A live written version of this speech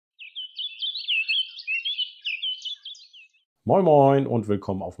Moin Moin und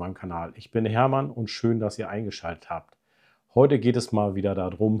willkommen auf meinem Kanal. Ich bin Hermann und schön, dass ihr eingeschaltet habt. Heute geht es mal wieder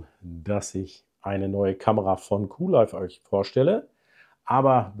darum, dass ich eine neue Kamera von Coolife euch vorstelle.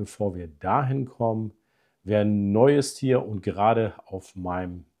 Aber bevor wir dahin kommen, wer Neues hier und gerade auf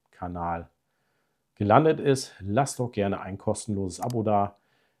meinem Kanal gelandet ist, lasst doch gerne ein kostenloses Abo da.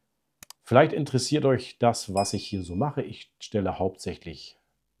 Vielleicht interessiert euch das, was ich hier so mache. Ich stelle hauptsächlich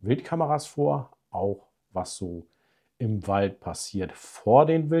Wildkameras vor, auch was so im Wald passiert vor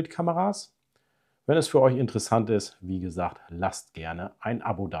den Wildkameras. Wenn es für euch interessant ist, wie gesagt, lasst gerne ein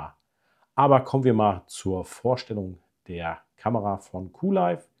Abo da. Aber kommen wir mal zur Vorstellung der Kamera von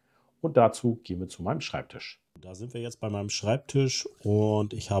Coolife und dazu gehen wir zu meinem Schreibtisch. Da sind wir jetzt bei meinem Schreibtisch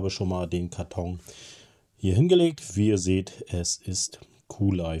und ich habe schon mal den Karton hier hingelegt. Wie ihr seht, es ist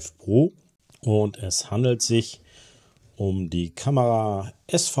CoolifePro und es handelt sich um die Kamera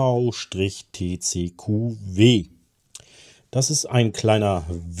SV-TCQW. Das ist ein kleiner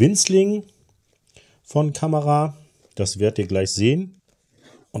Winzling von Kamera. Das werdet ihr gleich sehen.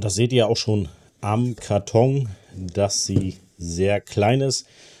 Und das seht ihr auch schon am Karton, dass sie sehr klein ist.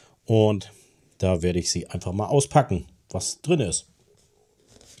 Und da werde ich sie einfach mal auspacken, was drin ist.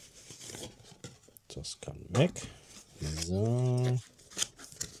 Das kann weg. So.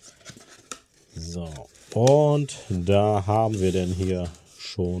 Und da haben wir denn hier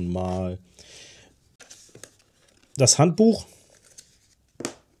schon mal das Handbuch.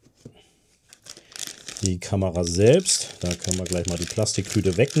 Die Kamera selbst. Da können wir gleich mal die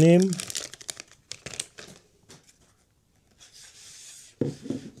Plastiktüte wegnehmen.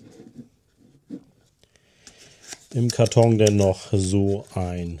 Im Karton dann noch so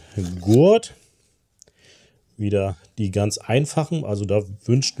ein Gurt. Wieder die ganz einfachen, also da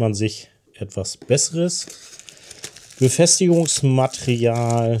wünscht man sich etwas Besseres.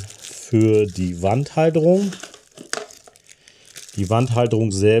 Befestigungsmaterial für die Wandhalterung. Die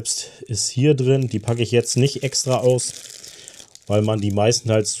Wandhalterung selbst ist hier drin. Die packe ich jetzt nicht extra aus, weil man die meisten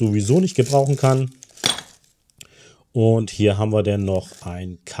halt sowieso nicht gebrauchen kann. Und hier haben wir dann noch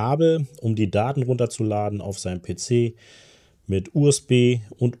ein Kabel, um die Daten runterzuladen auf seinem PC mit USB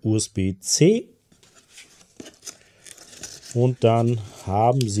und USB-C. Und dann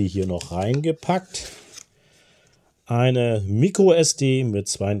haben sie hier noch reingepackt eine Micro-SD mit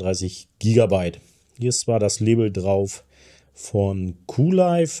 32 GB. Hier ist zwar das Label drauf von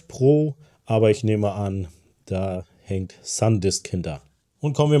CoolifePro, aber ich nehme an, da hängt SanDisk hinter.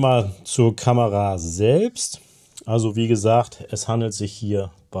 Und kommen wir mal zur Kamera selbst. Also wie gesagt, es handelt sich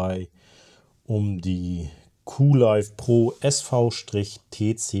hierbei um die CoolifePro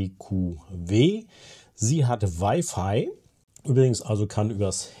SV-TCQW. Sie hat Wi-Fi. Übrigens also kann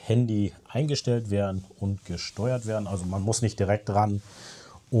übers Handy eingestellt werden und gesteuert werden. Also man muss nicht direkt dran,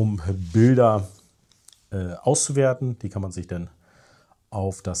 um Bilder auszuwerten. Die kann man sich dann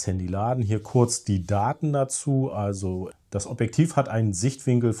auf das Handy laden. Hier kurz die Daten dazu. Also das Objektiv hat einen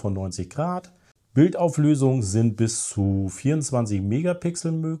Sichtwinkel von 90 Grad. Bildauflösung sind bis zu 24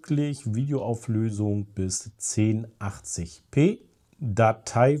 Megapixel möglich. Videoauflösung bis 1080p.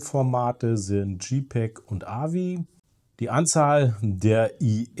 Dateiformate sind JPEG und AVI. Die Anzahl der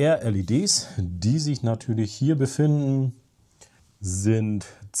IR-LEDs, die sich natürlich hier befinden, sind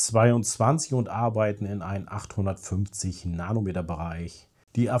 22 und arbeiten in einem 850 Nanometer Bereich.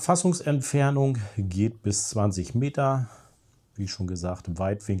 Die Erfassungsentfernung geht bis 20 Meter, wie schon gesagt,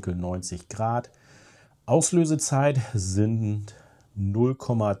 Weitwinkel 90 Grad. Auslösezeit sind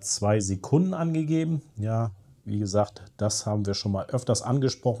 0,2 Sekunden angegeben. Ja, wie gesagt, das haben wir schon mal öfters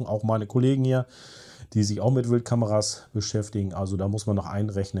angesprochen, auch meine Kollegen hier, die sich auch mit Wildkameras beschäftigen. Also da muss man noch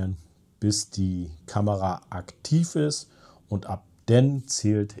einrechnen, bis die Kamera aktiv ist und ab dann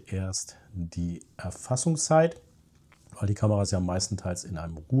zählt erst die Erfassungszeit, weil die Kamera ist ja meistenteils in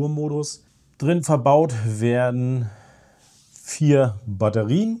einem Ruhemodus. Drin verbaut werden 4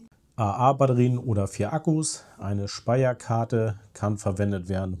 Batterien, AA-Batterien oder 4 Akkus. Eine Speicherkarte kann verwendet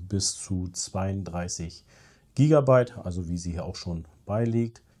werden bis zu 32 GB, also wie sie hier auch schon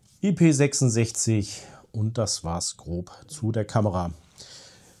beiliegt. IP66 und das war's grob zu der Kamera.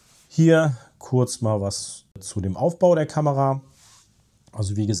 Hier kurz mal was zu dem Aufbau der Kamera.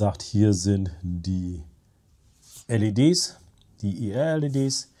 Also wie gesagt, hier sind die LEDs, die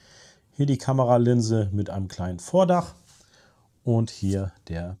IR-LEDs. Hier die Kameralinse mit einem kleinen Vordach und hier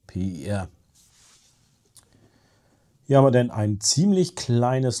der PIR. Hier haben wir dann ein ziemlich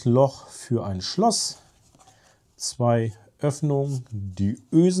kleines Loch für ein Schloss. 2 Öffnungen. Die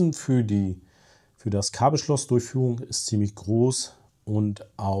Ösen für das Kabelschlossdurchführung ist ziemlich groß und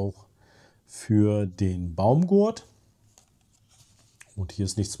auch für den Baumgurt. Und hier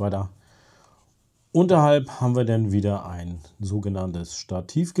ist nichts weiter. Unterhalb haben wir dann wieder ein sogenanntes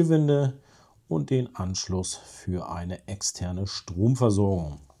Stativgewinde und den Anschluss für eine externe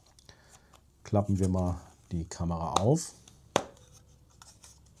Stromversorgung. Klappen wir mal die Kamera auf.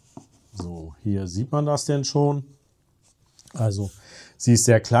 So, hier sieht man das denn schon. Also sie ist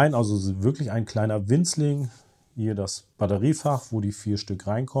sehr klein, also wirklich ein kleiner Winzling. Hier das Batteriefach, wo die 4 Stück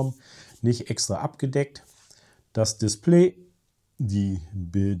reinkommen, nicht extra abgedeckt. Das Display, die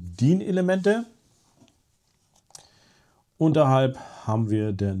Bedienelemente. Unterhalb haben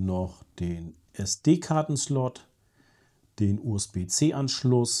wir dann noch den SD-Karten-Slot, den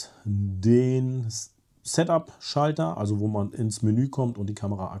USB-C-Anschluss, den Setup-Schalter, also wo man ins Menü kommt und die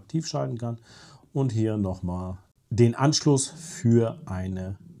Kamera aktiv schalten kann. Und hier nochmal den Anschluss für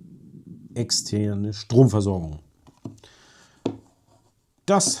eine externe Stromversorgung.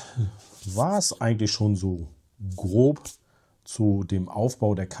 Das war es eigentlich schon so grob zu dem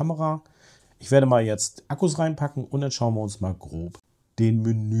Aufbau der Kamera. Ich werde mal jetzt Akkus reinpacken und dann schauen wir uns mal grob den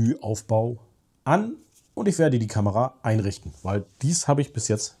Menüaufbau an. Und ich werde die Kamera einrichten, weil dies habe ich bis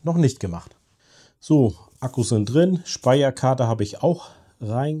jetzt noch nicht gemacht. So, Akkus sind drin, Speicherkarte habe ich auch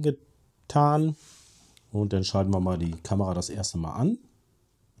reingetan. Und dann schalten wir mal die Kamera das erste Mal an.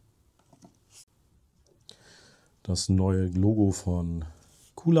 Das neue Logo von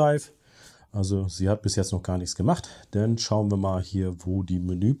Coolife. Also sie hat bis jetzt noch gar nichts gemacht. Dann schauen wir mal hier, wo die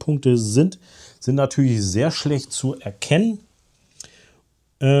Menüpunkte sind. Sind natürlich sehr schlecht zu erkennen.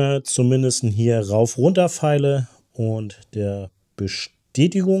 Zumindest hier Rauf-Runter-Pfeile und der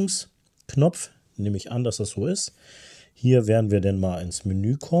Bestätigungsknopf. Nehme ich an, dass das so ist. Hier werden wir dann mal ins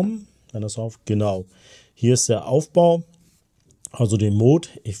Menü kommen. Wenn das auf, genau. Hier ist der Aufbau, also den Mode.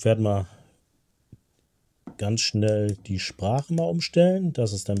 Ich werde mal ganz schnell die Sprache mal umstellen,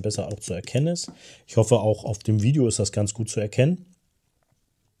 dass es dann besser auch zu erkennen ist. Ich hoffe, auch auf dem Video ist das ganz gut zu erkennen.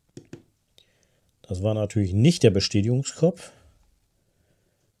 Das war natürlich nicht der Bestätigungsknopf.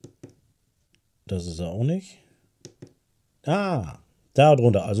 Das ist er auch nicht. Ah, da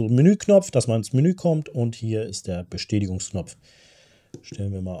drunter, also Menüknopf, dass man ins Menü kommt, und hier ist der Bestätigungsknopf.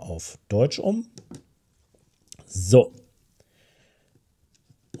 Stellen wir mal auf Deutsch um. So.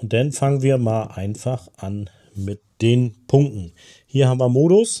 Und dann fangen wir mal einfach an mit den Punkten. Hier haben wir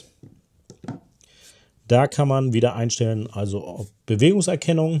Modus. Da kann man wieder einstellen, also auf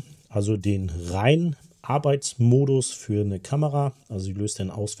Bewegungserkennung, also den reinen Arbeitsmodus für eine Kamera. Also sie löst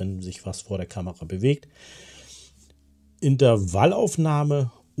dann aus, wenn sich was vor der Kamera bewegt.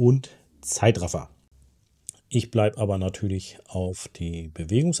 Intervallaufnahme und Zeitraffer. Ich bleibe aber natürlich auf die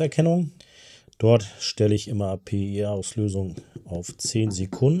Bewegungserkennung. Dort stelle ich immer PI-Auslösung auf 10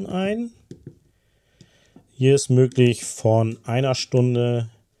 Sekunden ein. Hier ist möglich von 1 Stunde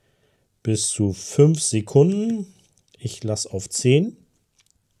bis zu 5 Sekunden. Ich lasse auf 10.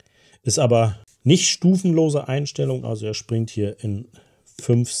 Ist aber nicht stufenlose Einstellung, also er springt hier in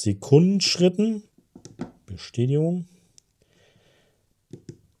 5 Sekunden Schritten. Bestätigung.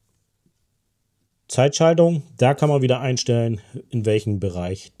 Zeitschaltung, da kann man wieder einstellen, in welchem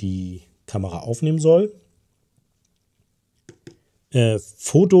Bereich die Kamera aufnehmen soll.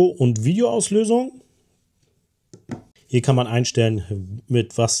 Foto- und Videoauslösung. Hier kann man einstellen,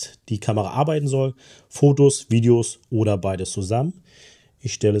 mit was die Kamera arbeiten soll. Fotos, Videos oder beides zusammen.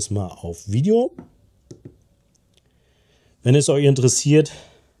 Ich stelle es mal auf Video. Wenn es euch interessiert,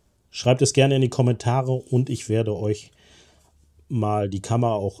 schreibt es gerne in die Kommentare und ich werde euch mal die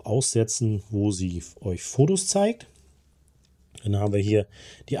Kamera auch aussetzen, wo sie euch Fotos zeigt. Dann haben wir hier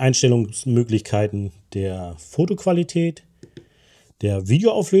die Einstellungsmöglichkeiten der Fotoqualität, der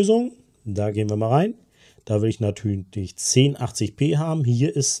Videoauflösung. Da gehen wir mal rein. Da will ich natürlich 1080p haben.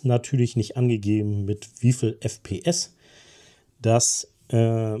 Hier ist natürlich nicht angegeben, mit wie viel FPS das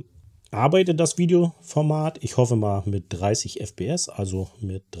arbeitet das Videoformat. Ich hoffe mal mit 30 FPS, also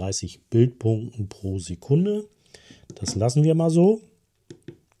mit 30 Bildpunkten pro Sekunde. Das lassen wir mal so.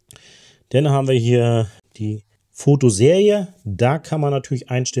 Dann haben wir hier die Fotoserie. Da kann man natürlich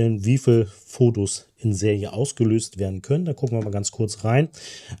einstellen, wie viele Fotos in Serie ausgelöst werden können. Da gucken wir mal ganz kurz rein.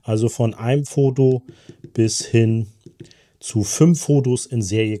 Also von einem Foto bis hin zu 5 Fotos in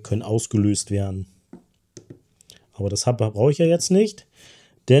Serie können ausgelöst werden. Aber das brauche ich ja jetzt nicht.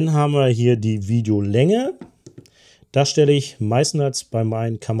 Dann haben wir hier die Videolänge. Da stelle ich meistens bei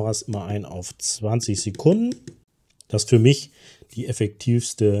meinen Kameras immer ein auf 20 Sekunden. Das ist für mich die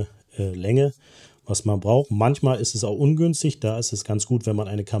effektivste Länge, was man braucht. Manchmal ist es auch ungünstig. Da ist es ganz gut, wenn man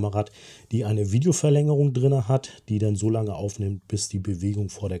eine Kamera hat, die eine Videoverlängerung drin hat, die dann so lange aufnimmt, bis die Bewegung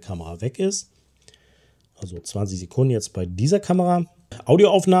vor der Kamera weg ist. Also 20 Sekunden jetzt bei dieser Kamera.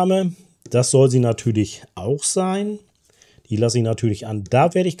 Audioaufnahme, das soll sie natürlich auch sein. Die lasse ich natürlich an.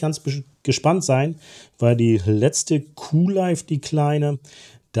 Da werde ich ganz gespannt sein, weil die letzte Coolife, die kleine,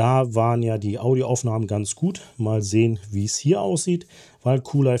 da waren ja die Audioaufnahmen ganz gut. Mal sehen, wie es hier aussieht, weil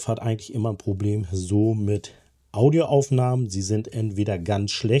Coolife hat eigentlich immer ein Problem so mit Audioaufnahmen. Sie sind entweder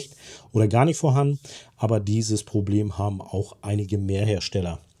ganz schlecht oder gar nicht vorhanden, aber dieses Problem haben auch einige mehr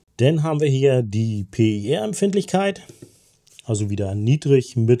Hersteller. Dann haben wir hier die PIR-Empfindlichkeit, also wieder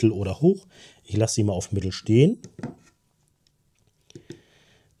niedrig, mittel oder hoch. Ich lasse sie mal auf mittel stehen.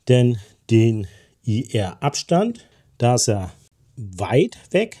 Denn den IR-Abstand, da ist er weit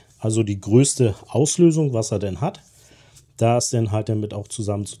weg, also die größte Auslösung, was er denn hat. Da ist dann halt damit auch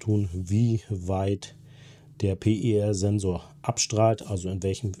zusammen zu tun, wie weit der PIR-Sensor abstrahlt, also in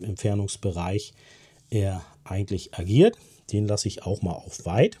welchem Entfernungsbereich er eigentlich agiert. Den lasse ich auch mal auf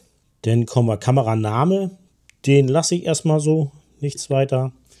weit. Dann kommen wir Kameraname, den lasse ich erstmal so, nichts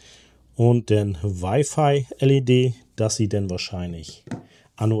weiter. Und dann Wi-Fi-LED, dass sie dann wahrscheinlich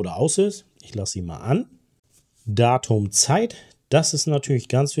an oder aus ist. Ich lasse sie mal an. Datum, Zeit, das ist natürlich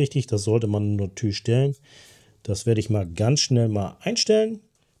ganz wichtig. Das sollte man natürlich stellen. Das werde ich mal ganz schnell mal einstellen.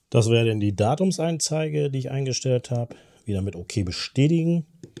 Das wäre dann die Datumsanzeige, die ich eingestellt habe. Wieder mit OK bestätigen.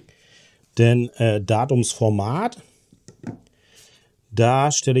 Denn Datumsformat,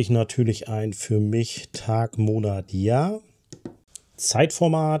 da stelle ich natürlich ein für mich Tag, Monat, Jahr.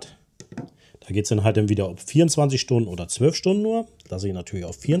 Zeitformat, da geht es dann halt dann wieder auf 24 Stunden oder 12 Stunden nur. Lasse ich natürlich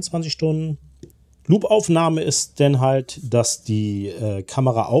auf 24 Stunden. Loopaufnahme ist dann halt, dass die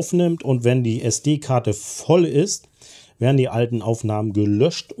Kamera aufnimmt und wenn die SD-Karte voll ist, werden die alten Aufnahmen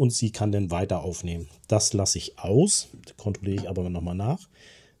gelöscht und sie kann dann weiter aufnehmen. Das lasse ich aus, das kontrolliere ich aber nochmal nach.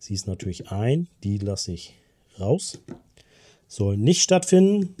 Sie ist natürlich ein, die lasse ich raus. Soll nicht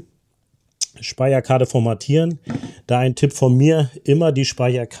stattfinden. Speicherkarte formatieren. Da ein Tipp von mir, immer die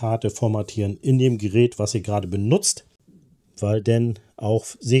Speicherkarte formatieren in dem Gerät, was ihr gerade benutzt, weil dann auch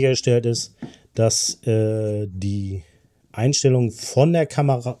sichergestellt ist, dass die Einstellung von der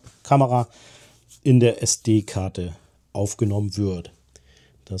Kamera in der SD-Karte aufgenommen wird.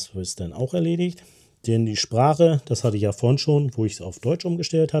 Das ist dann auch erledigt. Denn die Sprache, das hatte ich ja vorhin schon, wo ich es auf Deutsch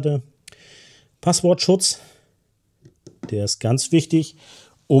umgestellt hatte. Passwortschutz, der ist ganz wichtig,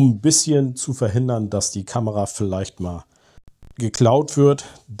 um ein bisschen zu verhindern, dass die Kamera vielleicht mal geklaut wird,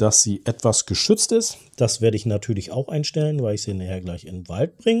 dass sie etwas geschützt ist. Das werde ich natürlich auch einstellen, weil ich sie nachher gleich in den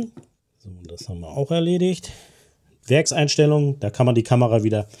Wald bringe. So, das haben wir auch erledigt. Werkseinstellungen, da kann man die Kamera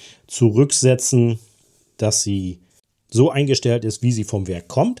wieder zurücksetzen, dass sie so eingestellt ist, wie sie vom Werk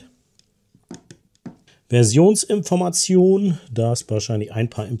kommt. Versionsinformation, da ist wahrscheinlich ein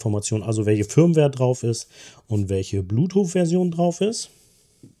paar Informationen, also welche Firmware drauf ist und welche Bluetooth-Version drauf ist.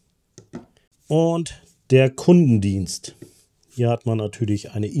 Und der Kundendienst. Hier hat man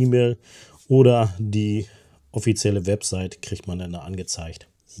natürlich eine E-Mail oder die offizielle Website kriegt man dann da angezeigt.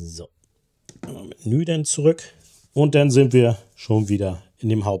 So, Menü dann zurück und dann sind wir schon wieder in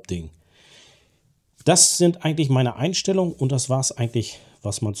dem Hauptding. Das sind eigentlich meine Einstellungen und das war es eigentlich,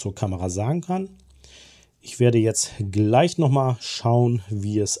 was man zur Kamera sagen kann. Ich werde jetzt gleich nochmal schauen,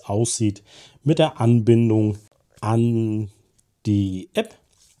 wie es aussieht mit der Anbindung an die App.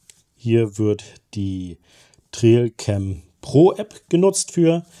 Hier wird die Trailcam Pro App genutzt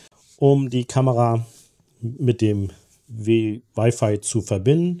um die Kamera mit dem Wi-Fi zu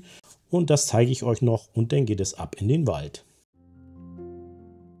verbinden. Und das zeige ich euch noch und dann geht es ab in den Wald.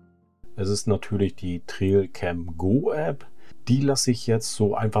 Es ist natürlich die Trailcam Go App. Die lasse ich jetzt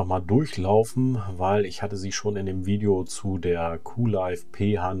so einfach mal durchlaufen, weil ich hatte sie schon in dem Video zu der Coolife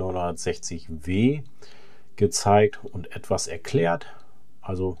PH960W gezeigt und etwas erklärt.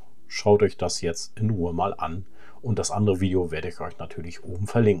 Also schaut euch das jetzt in Ruhe mal an und das andere Video werde ich euch natürlich oben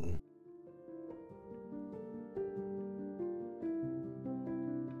verlinken.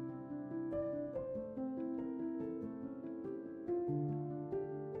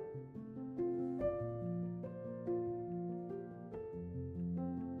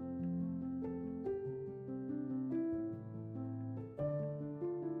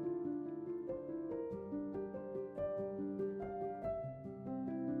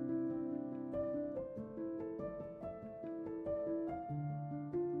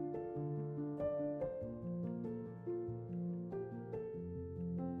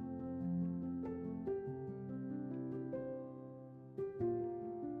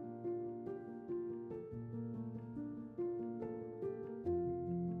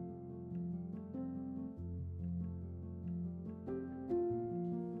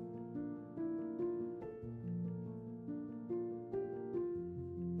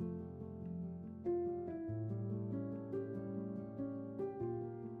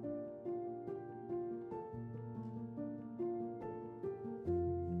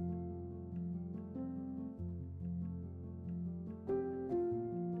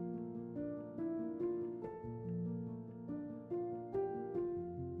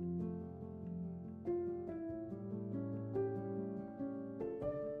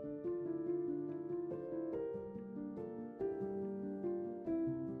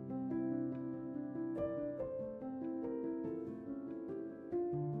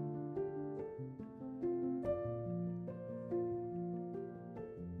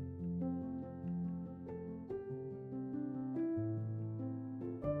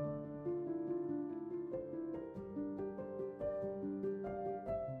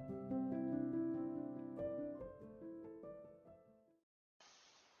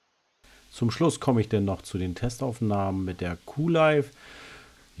 Zum Schluss komme ich dann noch zu den Testaufnahmen mit der Coolife.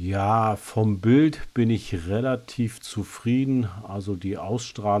 Ja, vom Bild bin ich relativ zufrieden. Also die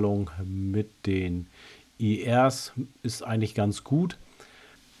Ausstrahlung mit den IRs ist eigentlich ganz gut.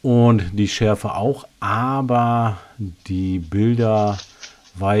 Und die Schärfe auch, aber die Bilder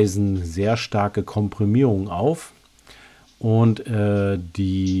weisen sehr starke Komprimierung auf. Und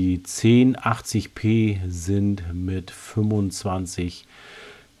die 1080p sind mit 25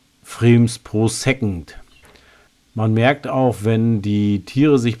 Frames pro Second. Man merkt auch, wenn die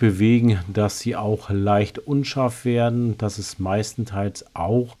Tiere sich bewegen, dass sie auch leicht unscharf werden. Das ist meistenteils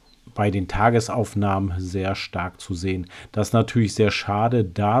auch bei den Tagesaufnahmen sehr stark zu sehen. Das ist natürlich sehr schade.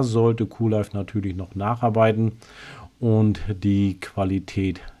 Da sollte Coolife natürlich noch nacharbeiten und die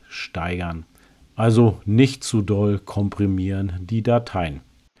Qualität steigern. Also nicht zu doll komprimieren die Dateien.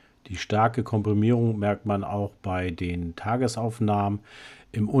 Die starke Komprimierung merkt man auch bei den Tagesaufnahmen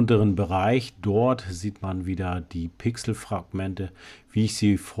im unteren Bereich. Dort sieht man wieder die Pixelfragmente, wie ich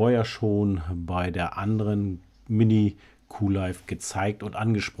sie vorher schon bei der anderen Mini Coolife gezeigt und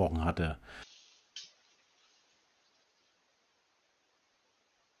angesprochen hatte.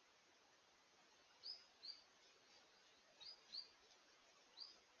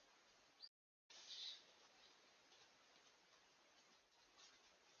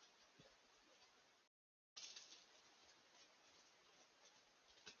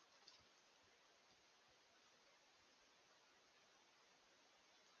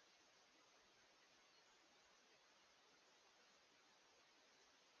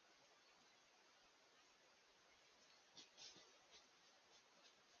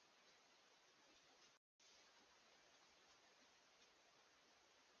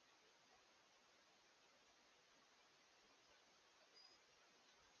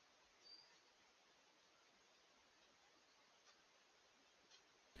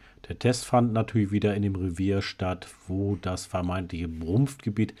 Der Test fand natürlich wieder in dem Revier statt, wo das vermeintliche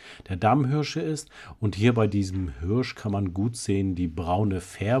Brumpfgebiet der Dammhirsche ist. Und hier bei diesem Hirsch kann man gut sehen, die braune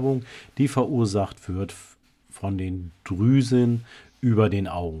Färbung, die verursacht wird von den Drüsen über den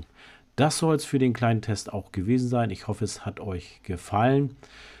Augen. Das soll es für den kleinen Test auch gewesen sein. Ich hoffe, es hat euch gefallen.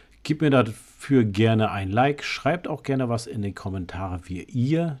 Gebt mir dafür gerne ein Like. Schreibt auch gerne was in die Kommentare, wie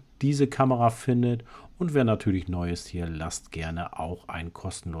ihr diese Kamera findet. Und wer natürlich neu ist hier, lasst gerne auch ein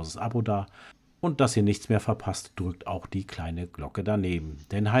kostenloses Abo da. Und dass ihr nichts mehr verpasst, drückt auch die kleine Glocke daneben.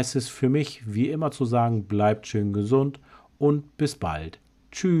 Denn heißt es für mich, wie immer zu sagen, bleibt schön gesund und bis bald.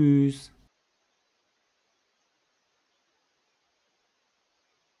 Tschüss.